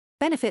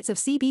Benefits of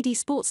CBD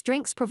sports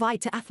drinks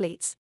provide to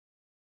athletes.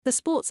 The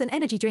sports and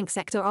energy drink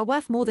sector are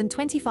worth more than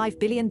 $25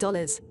 billion.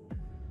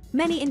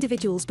 Many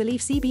individuals believe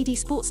CBD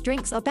sports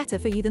drinks are better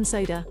for you than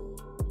soda.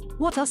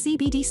 What are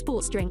CBD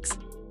sports drinks?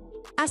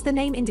 As the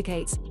name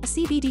indicates, a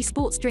CBD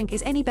sports drink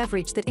is any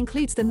beverage that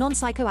includes the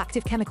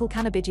non-psychoactive chemical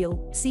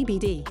cannabidiol,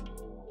 CBD.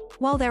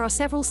 While there are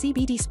several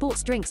CBD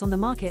sports drinks on the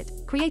market,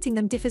 creating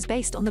them differs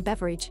based on the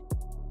beverage.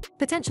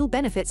 Potential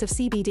benefits of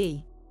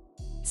CBD.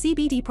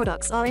 CBD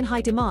products are in high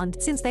demand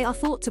since they are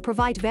thought to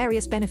provide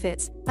various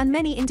benefits, and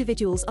many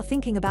individuals are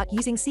thinking about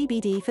using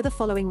CBD for the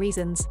following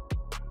reasons.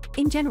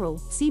 In general,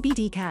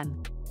 CBD can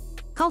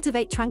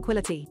cultivate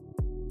tranquility,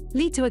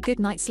 lead to a good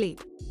night's sleep,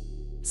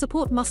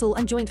 support muscle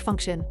and joint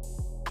function,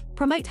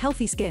 promote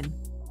healthy skin,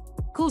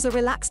 cause a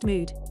relaxed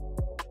mood,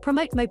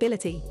 promote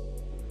mobility,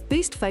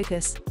 boost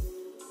focus,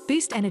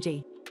 boost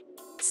energy,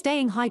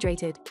 staying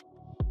hydrated,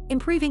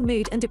 improving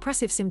mood and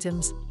depressive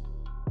symptoms,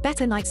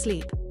 better night's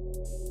sleep.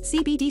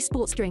 CBD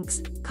sports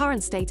drinks,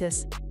 current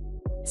status.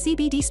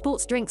 CBD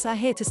sports drinks are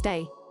here to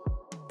stay.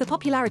 The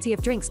popularity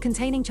of drinks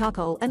containing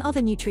charcoal and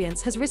other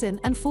nutrients has risen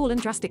and fallen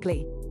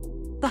drastically.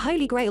 The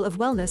holy grail of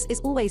wellness is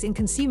always in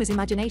consumers'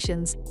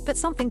 imaginations, but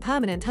something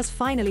permanent has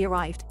finally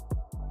arrived.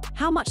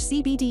 How much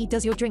CBD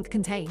does your drink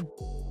contain?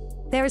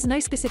 There is no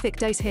specific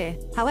dose here,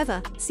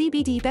 however,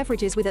 CBD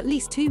beverages with at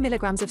least 2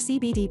 mg of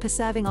CBD per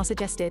serving are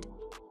suggested.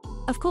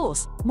 Of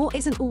course, more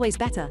isn't always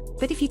better,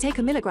 but if you take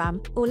a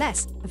milligram, or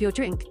less, of your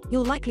drink,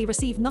 you'll likely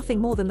receive nothing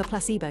more than the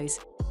placebos.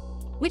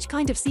 Which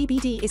kind of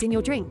CBD is in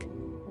your drink?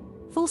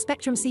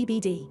 Full-spectrum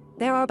CBD.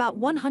 There are about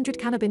 100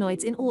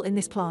 cannabinoids in all in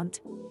this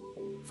plant.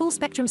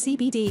 Full-spectrum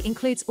CBD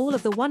includes all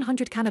of the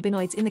 100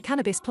 cannabinoids in the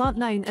cannabis plant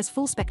known as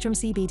full-spectrum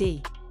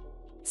CBD.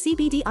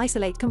 CBD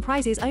isolate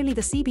comprises only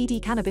the CBD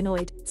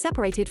cannabinoid,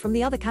 separated from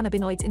the other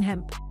cannabinoids in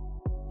hemp.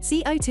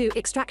 CO2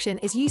 extraction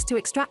is used to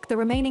extract the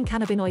remaining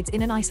cannabinoids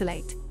in an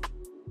isolate.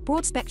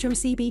 Broad-spectrum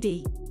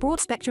CBD.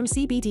 Broad-spectrum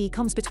CBD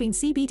comes between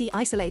CBD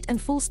isolate and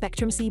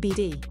full-spectrum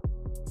CBD.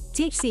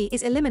 THC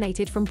is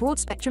eliminated from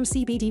broad-spectrum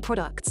CBD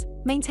products,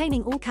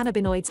 maintaining all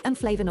cannabinoids and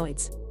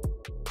flavonoids.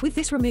 With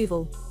this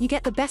removal, you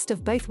get the best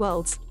of both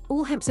worlds,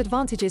 all hemp's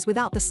advantages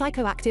without the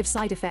psychoactive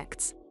side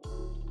effects.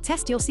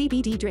 Test your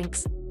CBD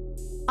drinks.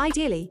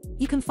 Ideally,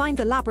 you can find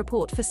the lab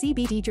report for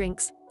CBD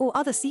drinks, or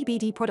other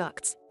CBD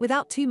products,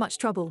 without too much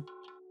trouble.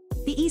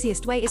 The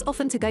easiest way is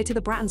often to go to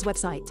the brand's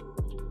website.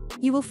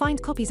 You will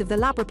find copies of the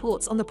lab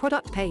reports on the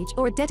product page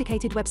or a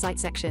dedicated website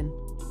section.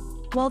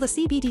 While the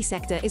CBD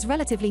sector is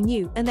relatively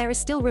new and there is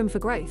still room for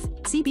growth,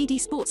 CBD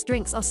sports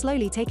drinks are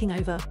slowly taking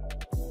over.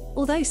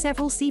 Although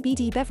several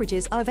CBD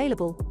beverages are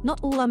available,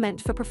 not all are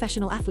meant for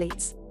professional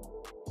athletes.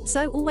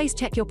 So always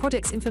check your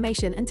product's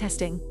information and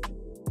testing.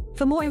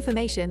 For more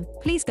information,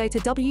 please go to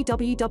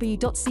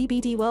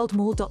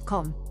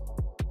www.cbdworldmall.com.